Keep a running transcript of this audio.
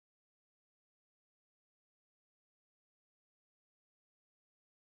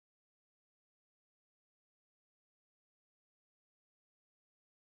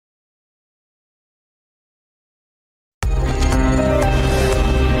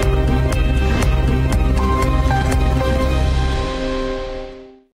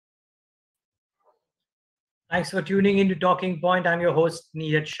Thanks for tuning in to Talking Point. I'm your host,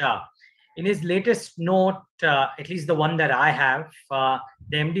 Niyat Shah. In his latest note, at least the one that I have,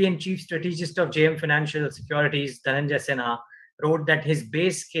 the MD and Chief Strategist of JM Financial Securities, Dhananjay Sinha, wrote that his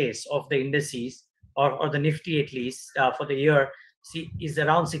base case of the indices, or the Nifty at least, for the year is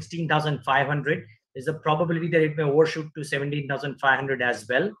around 16,500. There's a probability that it may overshoot to 17,500 as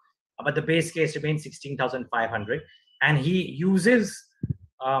well, but the base case remains 16,500. And he uses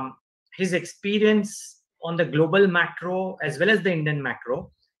his experience on the global macro as well as the Indian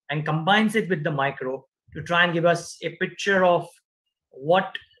macro and combines it with the micro to try and give us a picture of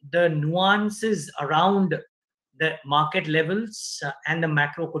what the nuances around the market levels and the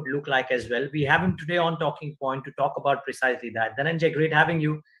macro could look like as well. We have him today on Talking Point to talk about precisely that. Dhananjay, great having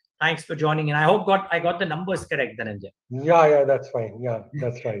you. Thanks for joining. And I hope I got the numbers correct, Dhananjay. Yeah, that's fine. Yeah,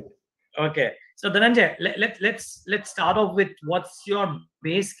 that's right. Okay. So Dhananjay, let's start off with what's your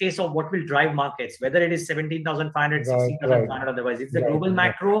base case of what will drive markets, whether it is 17,500, 16,500, otherwise. It's the global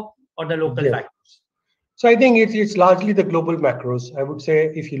macro or the local factors? So I think it's largely the global macros. I would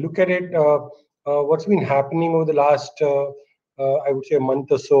say if you look at it, what's been happening over the last, I would say, a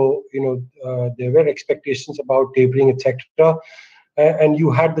month or so, there were expectations about tapering, etc. And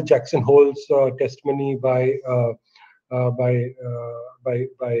you had the Jackson Hole's testimony by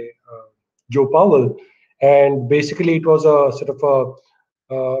Joe Powell, and basically it was a sort of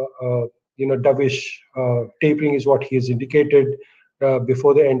a dovish tapering is what he has indicated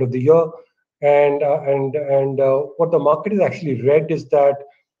before the end of the year, and what the market has actually read is that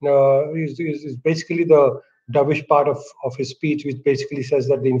is basically the dovish part of his speech, which basically says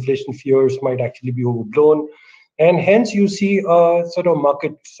that the inflation fears might actually be overblown, and hence you see a sort of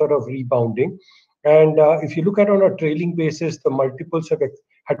market sort of rebounding. And if you look at on a trailing basis, the multiples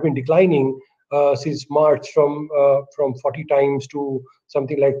had been declining since March from 40 times to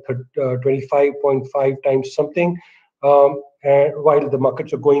something like 25.5 times something, and while the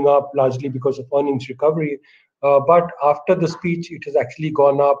markets are going up largely because of earnings recovery. But after the speech, it has actually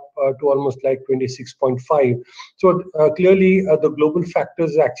gone up to almost like 26.5. So clearly, the global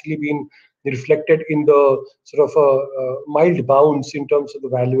factors actually been reflected in the sort of mild bounce in terms of the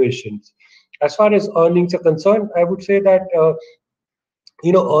valuations. As far as earnings are concerned, I would say that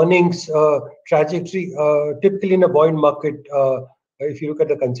earnings trajectory typically in a buoyant market, if you look at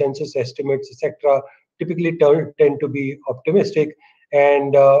the consensus estimates, etc., typically tend to be optimistic.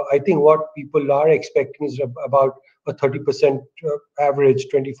 And I think what people are expecting is about a 30% average,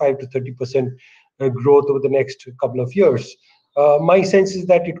 25 to 30% growth over the next couple of years. My sense is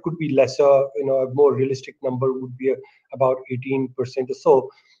that it could be lesser. A more realistic number would be about 18% or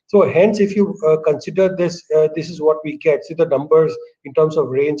so. So hence, if you consider this, this is what we get. See, the numbers in terms of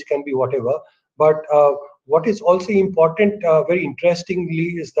range can be whatever. But what is also important, very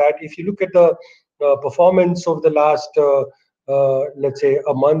interestingly, is that if you look at the performance of the last, let's say,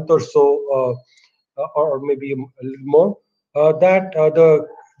 a month or so, or maybe a little more, that the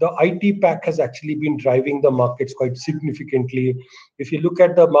IT pack has actually been driving the markets quite significantly. If you look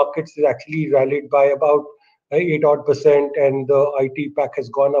at the markets, it's actually rallied by about 8% and the IT pack has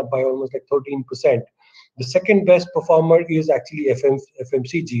gone up by almost like 13%. The second best performer is actually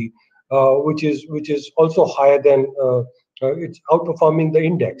FMCG, which is also higher than it's outperforming the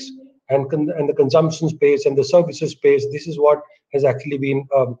index, and the consumption space and the services space. This is what has actually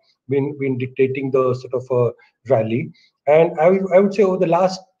been dictating the sort of rally. And I would say over the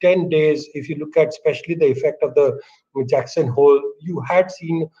last 10 days, if you look at especially the effect of the Jackson Hole, you have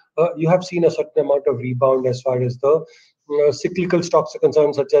seen a certain amount of rebound as far as the cyclical stocks are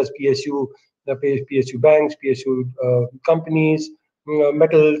concerned, such as PSU banks, PSU companies,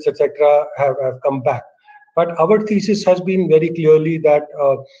 metals, etc., have come back. But our thesis has been very clearly that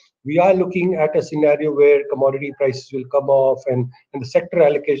we are looking at a scenario where commodity prices will come off, and the sector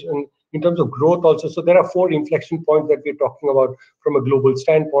allocation in terms of growth also. So there are 4 inflection points that we're talking about from a global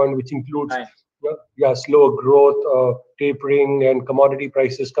standpoint, which includes slower growth, tapering, and commodity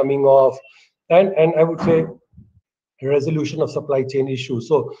prices coming off, and I would say resolution of supply chain issues.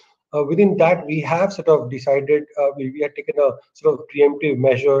 So within that, we have sort of decided, we have taken a sort of preemptive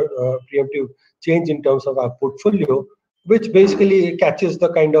measure, preemptive change in terms of our portfolio, which basically catches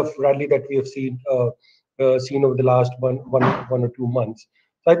the kind of rally that we have seen over the last one or 2 months.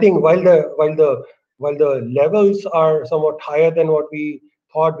 So I think while the levels are somewhat higher than what we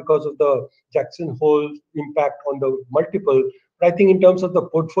thought because of the Jackson Hole impact on the multiple, but I think in terms of the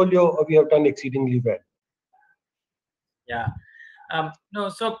portfolio, we have done exceedingly well. Yeah. No,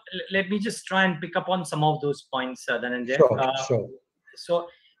 so let me just try and pick up on some of those points, Dhananjay. Sure. So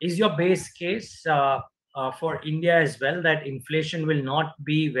is your base case for India as well that inflation will not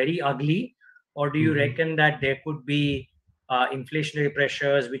be very ugly, or do you reckon that there could be inflationary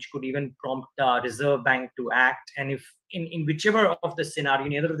pressures which could even prompt the Reserve Bank to act? And if in whichever of the scenario,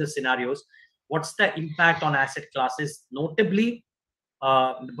 in either of the scenarios, what's the impact on asset classes, notably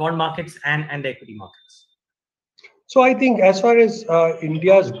the bond markets and the equity markets? So I think as far as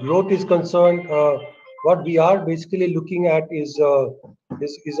India's growth is concerned, what we are basically looking at is a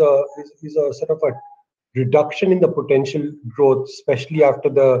sort of a reduction in the potential growth, especially after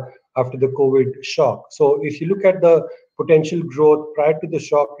the COVID shock. So if you look at the potential growth prior to the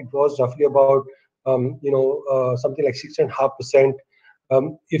shock, it was roughly about something like 6.5%.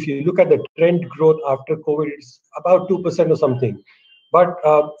 If you look at the trend growth after COVID, it's about 2% or something. But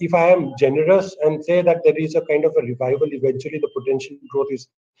if I am generous and say that there is a kind of a revival, eventually the potential growth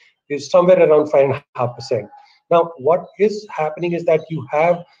is somewhere around 5.5%. Now, what is happening is that you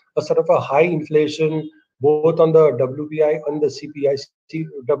have a sort of a high inflation both on the WPI and the CPI,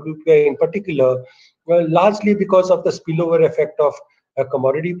 WPI in particular, well, largely because of the spillover effect of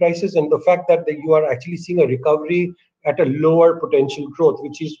commodity prices and the fact that you are actually seeing a recovery at a lower potential growth,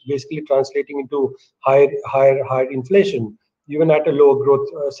 which is basically translating into higher inflation, even at a lower growth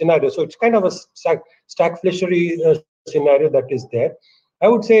scenario. So it's kind of a stagflationary scenario that is there. I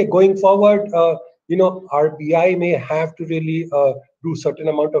would say going forward, RBI may have to really do certain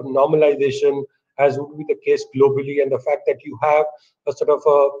amount of normalization, as would be the case globally, and the fact that you have a sort of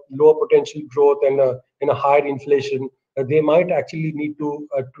a lower potential growth and a higher inflation, they might actually need to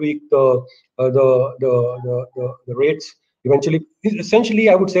tweak the rates eventually. Essentially,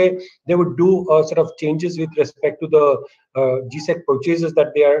 I would say they would do sort of changes with respect to the GSEC purchases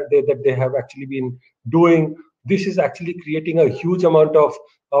that they have actually been doing. This is actually creating a huge amount of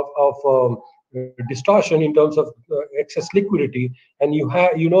distortion in terms of excess liquidity, and you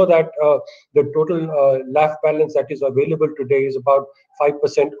know that the total LAF balance that is available today is about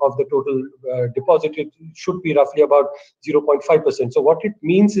 5% of the total deposit. It should be roughly about 0.5%. So what it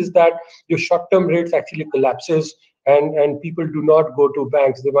means is that your short-term rates actually collapses, and people do not go to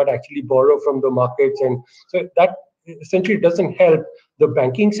banks. They might actually borrow from the markets, and so that essentially doesn't help the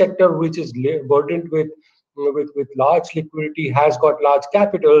banking sector, which is burdened with large liquidity, has got large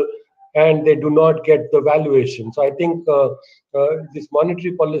capital, and they do not get the valuation. So I think this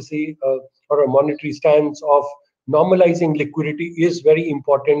monetary policy or a monetary stance of normalizing liquidity is very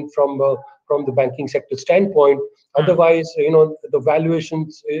important from the banking sector standpoint. Otherwise, the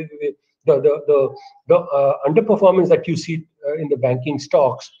valuations, the underperformance that you see in the banking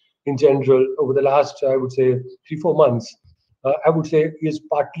stocks in general over the last, I would say, 3-4 months, I would say is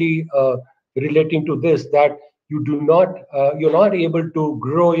partly relating to this, that you're not able to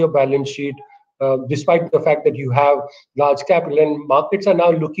grow your balance sheet despite the fact that you have large capital. And markets are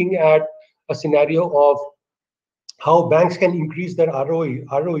now looking at a scenario of how banks can increase their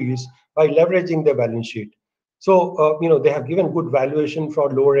ROEs by leveraging their balance sheet. So they have given good valuation for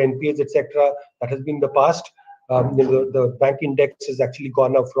lower NPAs, etc. That has been the past. The bank index has actually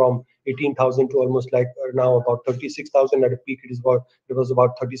gone up from 18,000 to almost like now about 36,000. At a peak, it was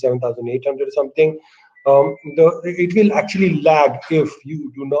about 37,800 or something. It will actually lag if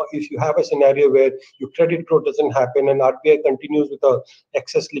you have a scenario where your credit growth doesn't happen and RBI continues with a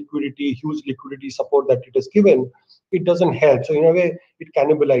excess liquidity, huge liquidity support that it has given. It doesn't help. So in a way, it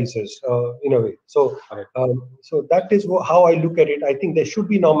cannibalizes in a way. So so that is how I look at it. I think there should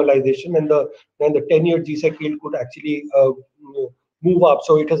be normalization, and the 10-year GSEC yield could actually move up.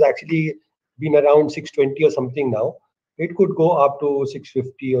 So it has actually been around 620 or something now. It could go up to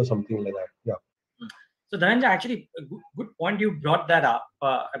 650 or something like that. Yeah. So Dhananjay, actually, a good point you brought that up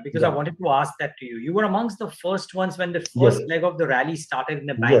because I wanted to ask that to you. You were amongst the first ones when the first leg of the rally started in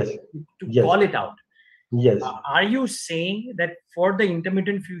the bank to call it out. Yes. Are you saying that for the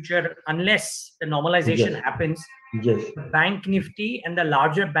intermittent future, unless the normalization happens, the bank Nifty and the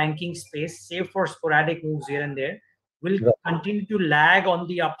larger banking space, save for sporadic moves here and there, will continue to lag on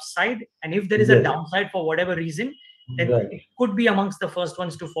the upside? And if there is a downside for whatever reason, then it could be amongst the first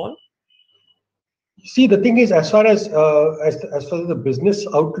ones to fall? See, the thing is, as far as the business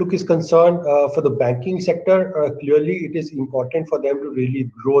outlook is concerned, for the banking sector, clearly it is important for them to really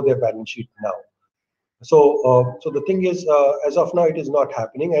grow their balance sheet now. So the thing is, as of now, it is not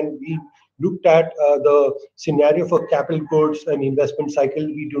happening, and we looked at the scenario for capital goods and investment cycle.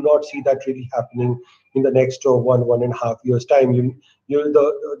 We do not see that really happening in the next 1.5 years time.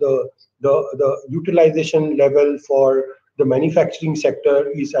 The utilization level for the manufacturing sector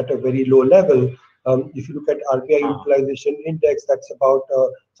is at a very low level. If you look at RBI utilization index, that's about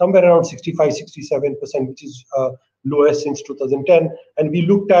somewhere around 65-67%, which is lowest since 2010. And we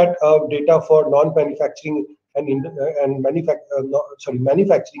looked at data for non-manufacturing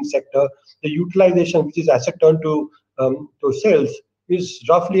manufacturing sector, the utilization, which is asset turn to sales, is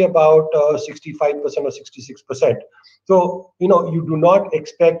roughly about 65% or 66%. So, you do not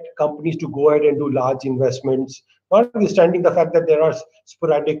expect companies to go ahead and do large investments, notwithstanding the fact that there are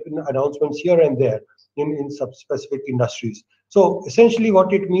sporadic announcements here and there in specific industries. So essentially,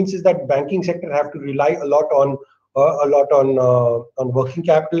 what it means is that banking sector have to rely a lot on working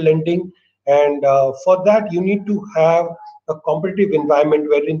capital lending, and for that you need to have a competitive environment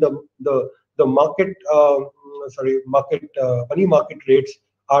wherein the money market rates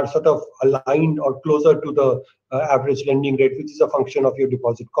are sort of aligned or closer to the average lending rate, which is a function of your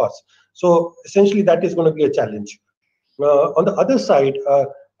deposit costs. So essentially, that is going to be a challenge. On the other side,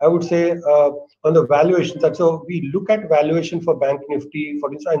 I would say on the valuation side, so we look at valuation for Bank Nifty,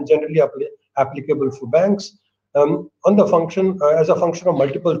 for instance, and generally applicable for banks, on the function as a function of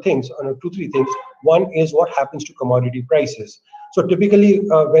multiple things, two, three things. One is what happens to commodity prices. So typically,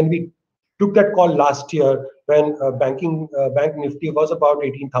 when we took that call last year, when Bank Nifty was about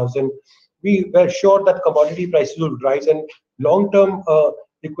 18,000, we were sure that commodity prices would rise, and long-term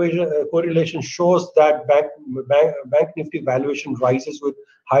correlation shows that Bank Nifty valuation rises with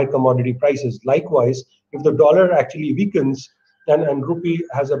higher commodity prices. Likewise, if the dollar actually weakens and rupee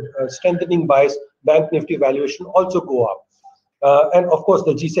has a strengthening bias, Bank Nifty valuation also go up. And of course,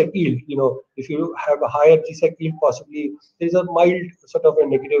 the GSEC yield. If you have a higher GSEC yield, possibly there is a mild sort of a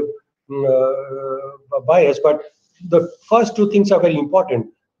negative bias. But the first two things are very important.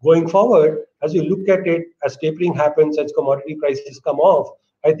 Going forward, as you look at it, as tapering happens, as commodity prices come off,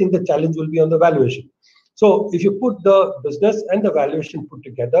 I think the challenge will be on the valuation. So if you put the business and the valuation put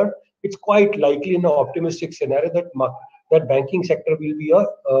together, it's quite likely in an optimistic scenario that banking sector will be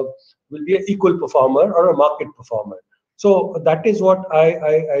an equal performer or a market performer. So that is what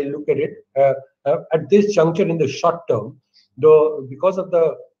I look at it. At this juncture, in the short term, because of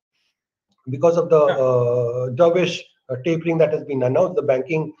the dovish tapering that has been announced, the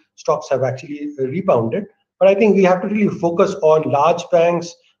banking stocks have actually rebounded. But I think we have to really focus on large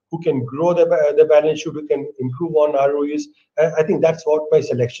banks who can grow their balance sheet, who can improve on ROEs. I think that's what my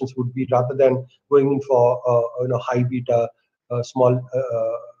selections would be, rather than going in for high beta, small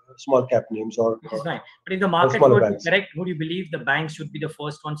cap names or. Which is fine. But if the market would correct, would you believe the banks should be the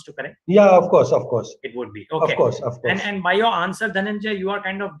first ones to correct? Yeah, of course. It would be. Okay. Of course. And by your answer, Dhananjay, you are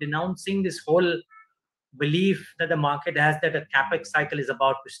kind of denouncing this whole belief that the market has that a capex cycle is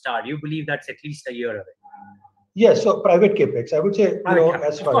about to start. You believe that's at least a year away? Yes, so private capex, I would say,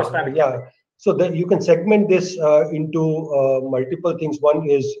 as far as, yeah. So that you can segment this into multiple things. One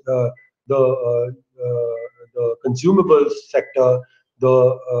is the consumables sector,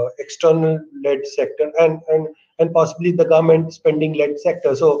 the external-led sector, and possibly the government spending-led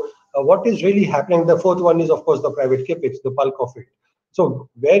sector. So what is really happening? The fourth one is, of course, the private capex, the bulk of it. So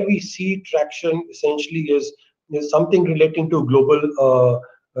where we see traction essentially is something relating to global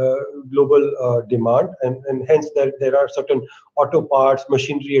demand, and hence there are certain auto parts,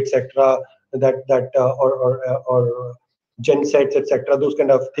 machinery, etc. or gen sets, etc. Those kind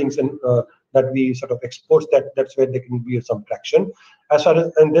of things, and that we sort of export. That's where there can be some traction.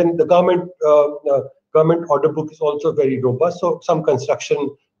 And then the government order book is also very robust. So some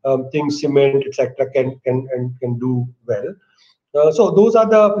construction things, cement, etc. can do well. So those are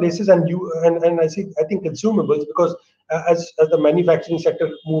the places, and I think consumables, because as the manufacturing sector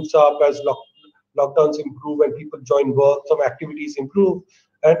moves up, as lockdowns improve and people join work, some activities improve,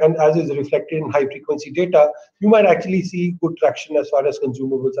 and as is reflected in high frequency data, you might actually see good traction as far as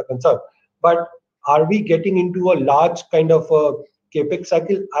consumables are concerned. But are we getting into a large kind of capex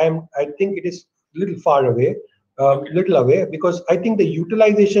cycle? I think it is little far away, little away, because I think the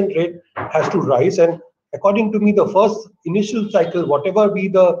utilization rate has to rise. And according to me, the first initial cycle, whatever be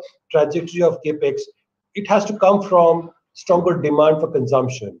the trajectory of capex, it has to come from stronger demand for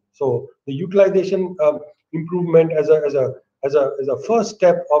consumption. So the utilization improvement as a first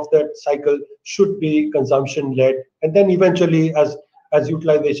step of that cycle should be consumption led, and then eventually, as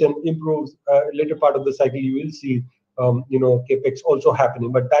utilization improves, later part of the cycle, you will see capex also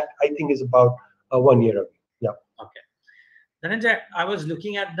happening. But that, I think, is about 1 year away. Yeah. Okay. Dhananjay, I was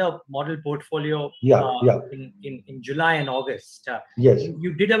looking at the model portfolio in July and August. Yes.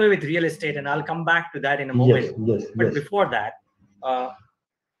 You did away with real estate, and I'll come back to that in a moment. Yes. But before that,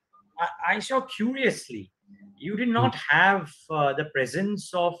 I saw curiously, you did not have the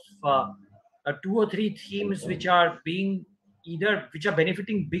presence of 2 or 3 themes which are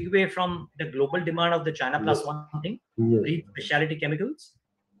benefiting big way from the global demand of the China Plus One thing, specialty chemicals,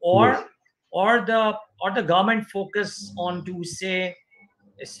 or the government focus on to say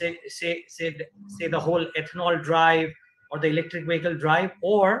say the whole ethanol drive or the electric vehicle drive,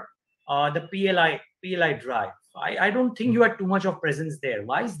 or the PLI drive. I don't think you had too much of presence there.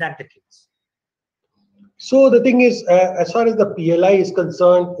 Why is that the case? So the thing is, as far as the PLI is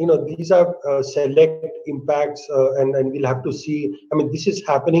concerned, these are select impacts, and we'll have to see. I mean, this is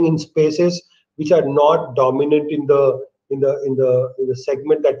happening in spaces which are not dominant in the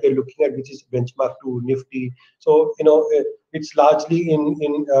segment that we're looking at, which is benchmark to Nifty. So it's largely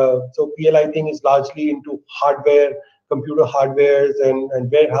so PLI thing is largely into hardware, computer hardwares,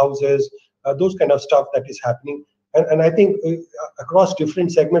 and warehouses, those kind of stuff that is happening. And I think across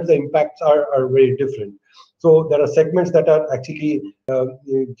different segments, the impacts are very different. So there are segments that are actually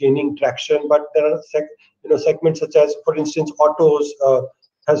gaining traction, but there are segments such as, for instance, autos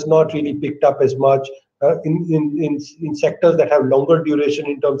has not really picked up as much in sectors that have longer duration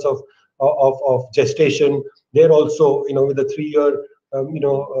in terms of gestation. They're also with a 3-year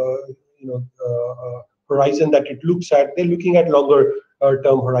horizon that it looks at. They're looking at longer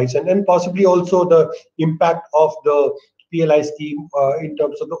term horizon, and possibly also the impact of the PLI scheme in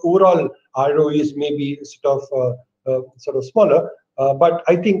terms of the overall ROEs may be sort of smaller, but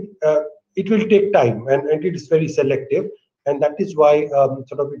I think it will take time, and it is very selective, and that is why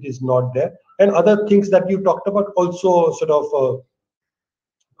it is not there. And other things that you talked about also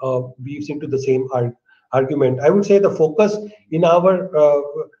weaves into the same argument. I would say the focus in our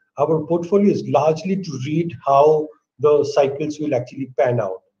portfolio is largely to read how the cycles will actually pan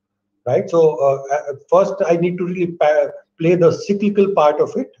out, right? So first, I need to really play the cyclical part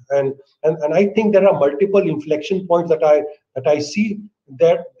of it, and I think there are multiple inflection points that I see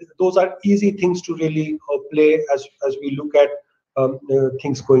that those are easy things to really play as we look at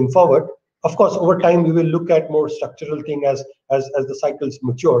things going forward. Of course, over time we will look at more structural thing as the cycles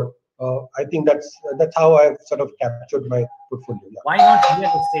mature. I think that's how I've sort of captured my portfolio. Yeah. Why not real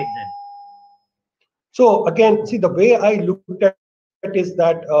estate then? So again, see, the way I looked at it is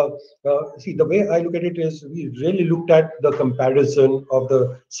that we really looked at the comparison of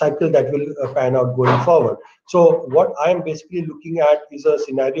the cycle that will pan out going forward. So what I'm basically looking at is a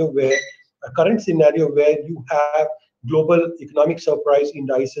current scenario where you have global economic surprise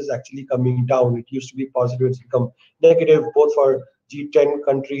indices actually coming down. It used to be positive, it's become negative, both for G10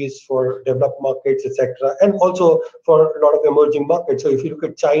 countries, for developed markets, etc., and also for a lot of emerging markets. So if you look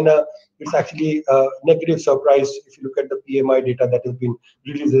at China, it's actually a negative surprise. If you look at the PMI data that has been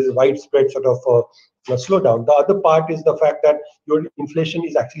released, there's a widespread sort of slowdown. The other part is the fact that your inflation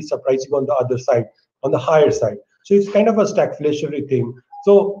is actually surprising on the other side, on the higher side. So it's kind of a stagflationary thing.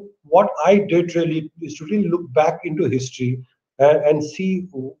 So what I did really is to really look back into history and see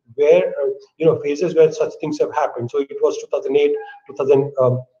where phases where such things have happened. So it was 2008,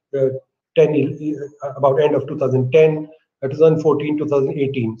 2010, about end of 2010, 2014,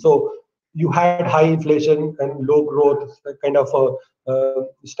 2018. So you had high inflation and low growth, kind of a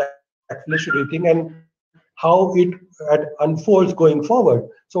stagflationary thing, and how it unfolds going forward.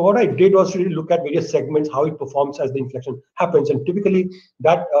 So what I did was really look at various segments, how it performs as the inflection happens, and typically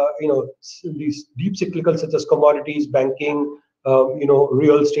that these deep cyclicals such as commodities, banking,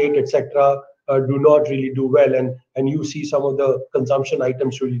 real estate, etc., do not really do well, and you see some of the consumption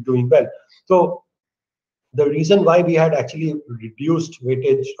items really doing well. So the reason why we had actually reduced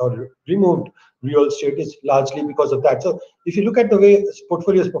weightage or removed real estate is largely because of that. So if you look at the way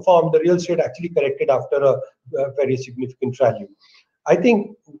portfolios perform, the real estate actually corrected after a very significant rally. I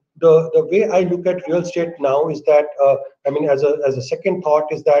think the way I look at real estate now is that, as a second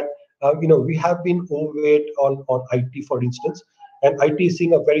thought is that, we have been overweight on IT, for instance, and IT is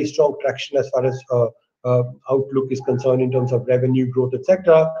seeing a very strong traction as far as outlook is concerned in terms of revenue growth,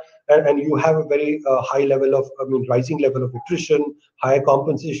 etc. And you have a very high level of, rising level of attrition, higher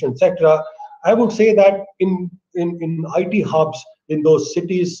compensation, etc. I would say that in IT hubs in those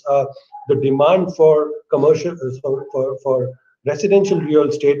cities, the demand for commercial, for residential real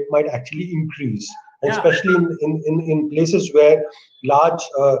estate might actually increase, especially in places where large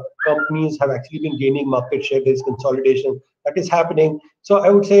companies have actually been gaining market share. There's consolidation that is happening. So I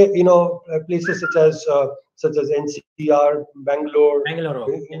would say, places such as NCR, Bangalore, and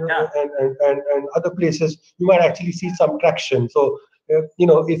other places, you might actually see some traction. So,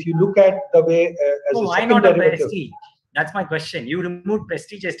 if you look at the way why not a prestige? That's my question. You removed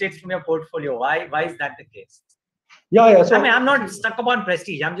prestige estates from your portfolio. Why is that the case? Yeah. So I'm not stuck upon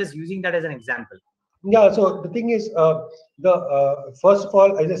prestige. I'm just using that as an example. Yeah. So the thing is, first of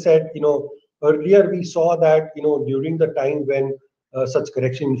all, as I said, earlier we saw that during the time when such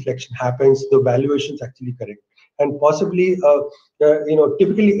correction inflection happens, the valuations actually correct, and possibly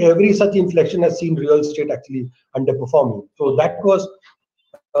typically every such inflection has seen real estate actually underperforming. So that was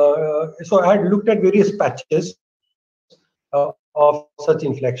So I had looked at various patches of such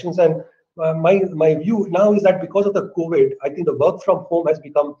inflections, and my view now is that because of the COVID, I think the work from home has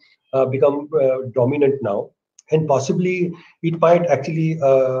become dominant now, and possibly it might actually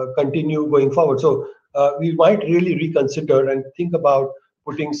continue going forward. So we might really reconsider and think about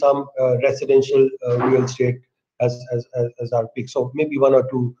putting some residential real estate as our pick. So maybe one or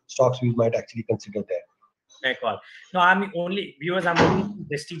two stocks we might actually consider there. Fair call. No, I'm only viewers. I'm only using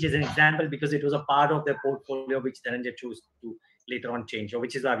Prestige as an example because it was a part of their portfolio which Dhananjay chose to later on change, or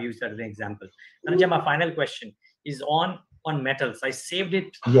which is why I've used that as an example. Dhananjay, my final question is on metals. I saved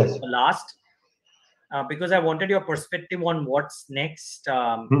it Yes. for last because I wanted your perspective on what's next.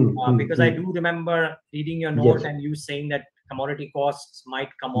 Because I do remember reading your note Yes. and you saying that commodity costs might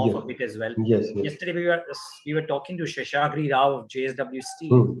come off a bit as well. Yes. Yesterday we were talking to Sheshagri Rao of JSW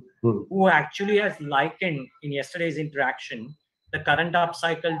Steel, who actually has likened in yesterday's interaction the current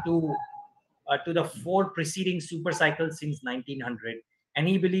upcycle to the 4 preceding super cycles since 1900, and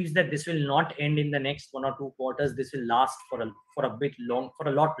he believes that this will not end in the next 1 or 2 quarters. This will last for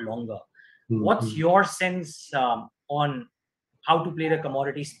a lot longer. What's your sense on how to play the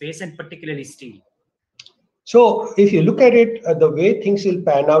commodity space, and particularly steel? So if you look at it, the way things will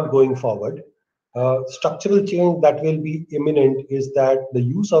pan out going forward, structural change that will be imminent is that the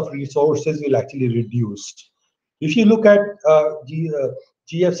use of resources will actually reduce. If you look at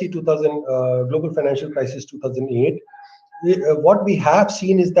GFC 2000, Global Financial Crisis 2008, what we have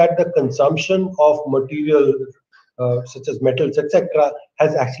seen is that the consumption of material such as metals, etc.,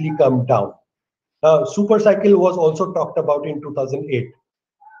 has actually come down. Now, super cycle was also talked about in 2008.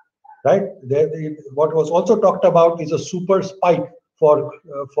 Right? What was also talked about is a super spike for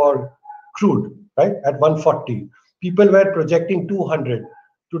crude, right? At 140, people were projecting 200.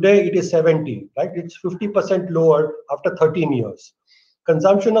 Today it is 70, right? It's 50% lower after 13 years.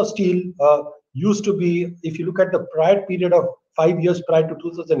 Consumption of steel used to be, if you look at the prior period of 5 years prior to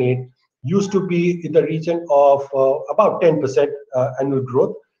 2008, used to be in the region of about 10% annual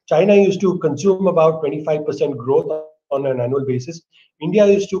growth. China used to consume about 25% growth on an annual basis. India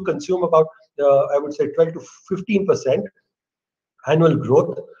used to consume about, I would say, 12 to 15% annual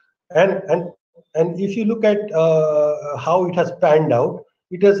growth. And if you look at how it has panned out,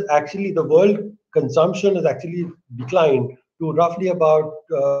 it has actually, the world consumption has actually declined to roughly about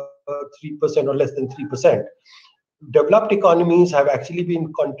 3% or less than 3%. Developed economies have actually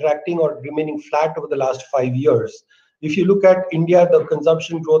been contracting or remaining flat over the last 5 years. If you look at India, the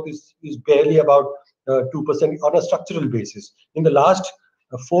consumption growth is barely about 2% on a structural basis. In the last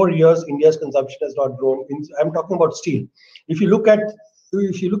 4 years, India's consumption has not grown. I'm talking about steel. If you look at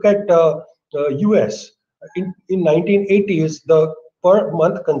US in 1980s, the per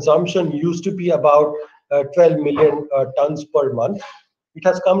month consumption used to be about 12 million tons per month. It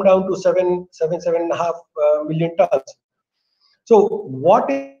has come down to 7.5 million tons. So what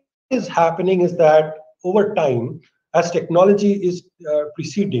is happening is that over time, as technology is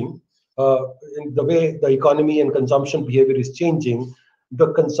preceding in the way the economy and consumption behavior is changing,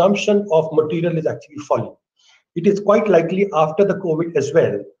 the consumption of material is actually falling. It is quite likely after the COVID as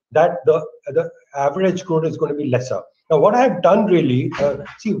well that the average growth is going to be lesser. Now, what I have done really,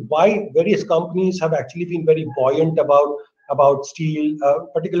 see why various companies have actually been very buoyant about steel.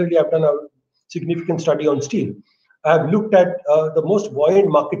 Particularly, I've done a significant study on steel. I've looked at the most buoyant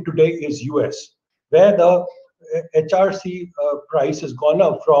market today is US, where the HRC price has gone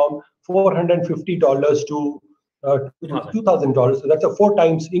up from $450 to $2,000. So that's a 4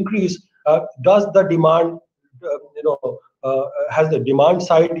 times increase. Does the demand, has the demand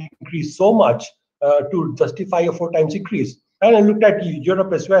side increased so much to justify a 4 times increase? And I looked at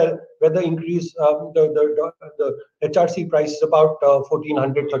Europe as well, where the increase, the HRC price is about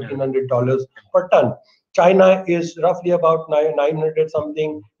 $1,400, $1,300 per ton. China is roughly about 900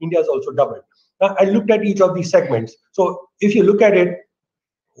 something. India is also doubled. Now, I looked at each of these segments. So if you look at it,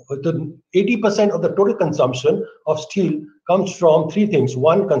 the 80% of the total consumption of steel comes from 3 things.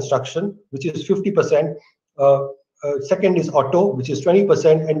 One, construction, which is 50%. Second is auto, which is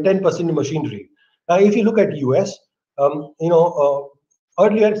 20%, and 10% in machinery. Now, if you look at US, earlier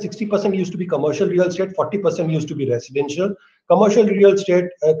 60% used to be commercial real estate, 40% used to be residential. Commercial real estate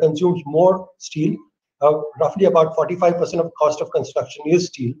consumes more steel. Roughly about 45% of cost of construction is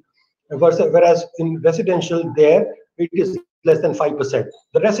steel, whereas in residential there it is less than 5%.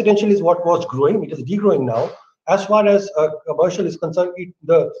 The residential is what was growing; it is degrowing now. As far as commercial is concerned,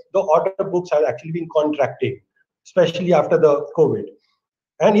 the order books have actually been contracting, especially after the COVID.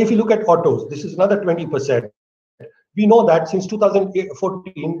 And if you look at autos, this is another 20%. We know that since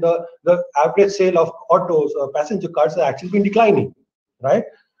 2014, the average sale of autos, passenger cars, has actually been declining, right?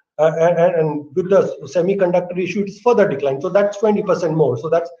 and with the semiconductor issue, it's further declined. So that's 20% more. So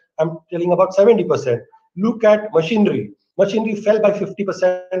that's, I'm telling about 70%. Look at machinery. Machinery fell by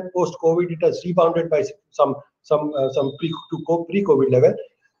 50% post-COVID. It has rebounded by some pre-COVID level.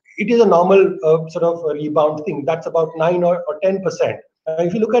 It is a normal sort of rebound thing. That's about 9 or 10%.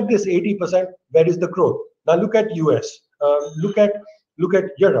 If you look at this 80%, where is the growth? Now look at US. Look at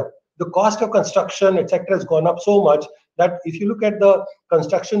Europe. The cost of construction, etc., has gone up so much that if you look at the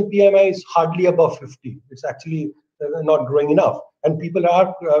construction PMI is hardly above 50. It's actually not growing enough, and people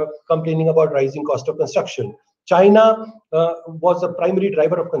are complaining about rising cost of construction. China was a primary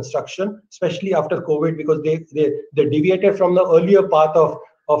driver of construction, especially after COVID, because they deviated from the earlier path of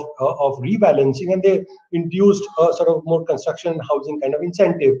rebalancing, and they induced a sort of more construction and housing kind of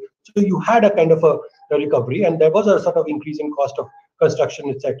incentive. So you had a kind of a recovery, and there was a sort of increase in cost of construction,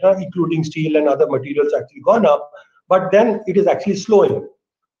 etc., including steel and other materials actually gone up. But then it is actually slowing.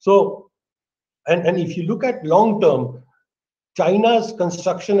 So, and if you look at long term, China's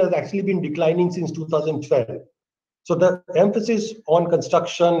construction has actually been declining since 2012. So the emphasis on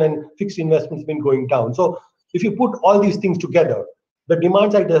construction and fixed investments has been going down. So if you put all these things together, the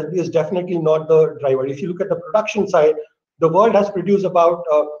demand side is definitely not the driver. If you look at the production side, the world has produced about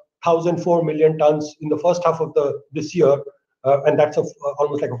 1,004 million tons in the first half of this year, and that's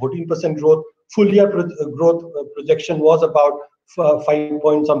almost like a 14% growth. Full year growth projection was about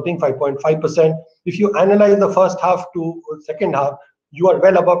 5.5%. If you analyze the first half to second half, you are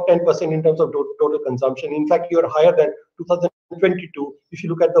well above 10% in terms of total consumption. In fact, you are higher than 2022 if you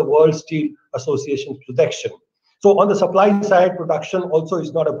look at the World Steel Association's projection. So on the supply side, production also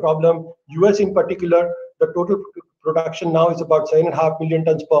is not a problem. US in particular, the total production now is about 7.5 million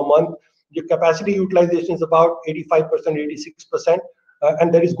tons per month. The capacity utilization is about 85%, 86%,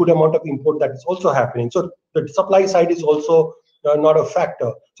 and there is good amount of import that is also happening. So the supply side is also not a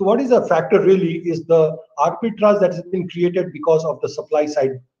factor. So what is a factor really is the arbitrage that has been created because of the supply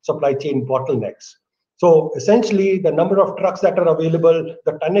chain bottlenecks. So essentially, the number of trucks that are available,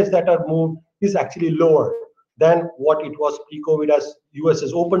 the tonnage that are moved is actually lower than what it was pre-COVID, as US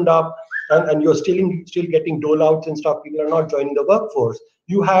has opened up, and you're still getting dole outs and stuff. People are not joining the workforce.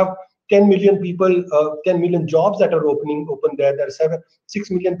 You have 10 million people, 10 million jobs that are open there. There are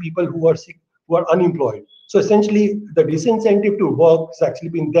 6 million people who are unemployed. So essentially, the disincentive to work has actually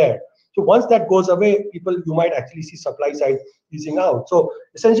been there. So once that goes away, you might actually see supply side easing out. So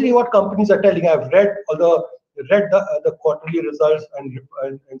essentially, what companies are telling, I've read the quarterly results and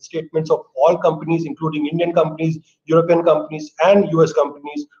statements of all companies, including Indian companies, European companies, and US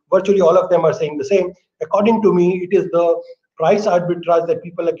companies. Virtually all of them are saying the same. According to me, it is the price arbitrage that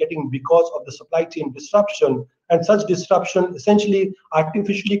people are getting because of the supply chain disruption, and such disruption essentially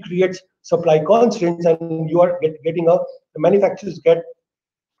artificially creates supply constraints, and you are the manufacturers get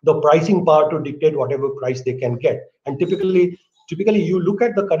the pricing power to dictate whatever price they can get. And typically you look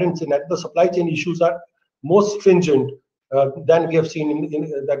at the current scenario, the supply chain issues are most stringent than we have seen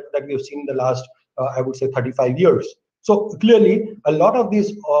that we have seen in the last I would say 35 years. So clearly a lot of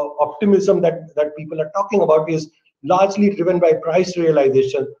this optimism that people are talking about is largely driven by price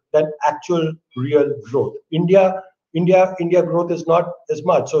realization than actual real growth. India growth is not as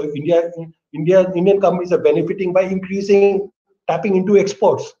much. So Indian companies are benefiting by tapping into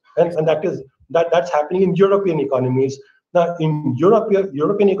exports, and that's happening in European economies. Now in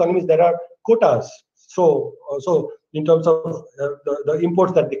European economies there are quotas. So in terms of the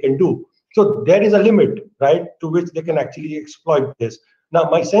imports that they can do. So there is a limit, right, to which they can actually exploit this. Now,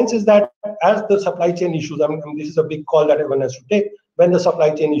 my sense is that as the supply chain issues, this is a big call that everyone has to take, when the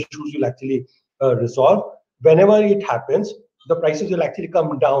supply chain issues will actually resolve, whenever it happens, the prices will actually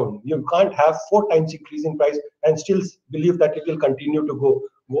come down. You can't have 4 times increase in price and still believe that it will continue to go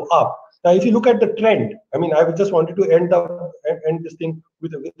up. Now, if you look at the trend, I just wanted to end this thing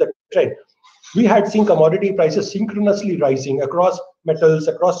with the trend. We had seen commodity prices synchronously rising across metals,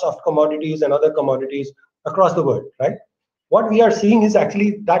 across soft commodities and other commodities across the world, right? What we are seeing is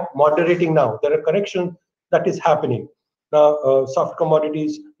actually that moderating now. There are corrections that is happening. Now, soft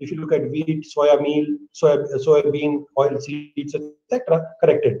commodities, if you look at wheat, soya meal, soybean, oil seeds, etc.,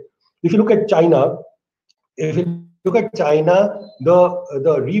 corrected. If you look at China, the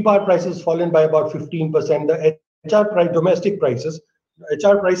rebar prices fallen by about 15%. The HR price, domestic prices,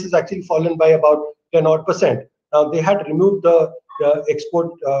 HR prices actually fallen by about 10% Now they had removed the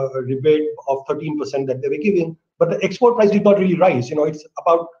export rebate of 13% that they were giving, but the export price did not really rise. It's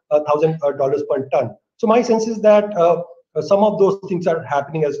about $1,000 per ton. So my sense is that some of those things are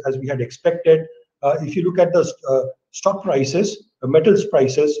happening as we had expected. If you look at the stock prices, metal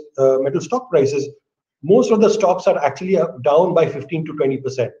stock prices, most of the stocks are actually down by 15 to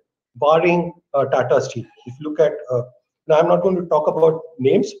 20%. barring Tata Steel. If you look at, now I'm not going to talk about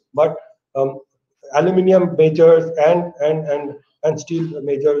names, but aluminium majors and steel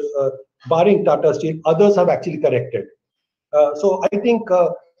majors, barring Tata Steel, others have actually corrected. So I think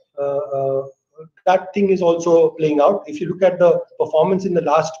that thing is also playing out. If you look at the performance in the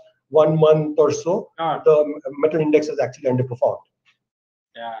last 1 month or so, the metal index has actually underperformed.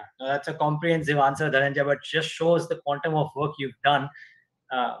 Yeah, no, that's a comprehensive answer, Dhananjay, but just shows the quantum of work you've done.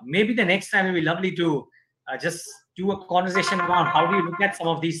 Maybe the next time it will be lovely to just do a conversation around how do you look at some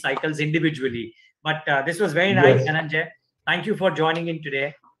of these cycles individually. But this was very nice, Dhananjay. Thank you for joining in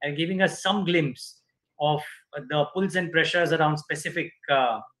today and giving us some glimpse of the pulls and pressures around specific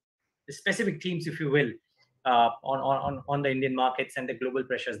themes, if you will, on the Indian markets and the global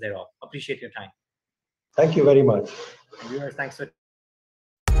pressures thereof. Appreciate your time. Thank you very much. And viewers, thanks for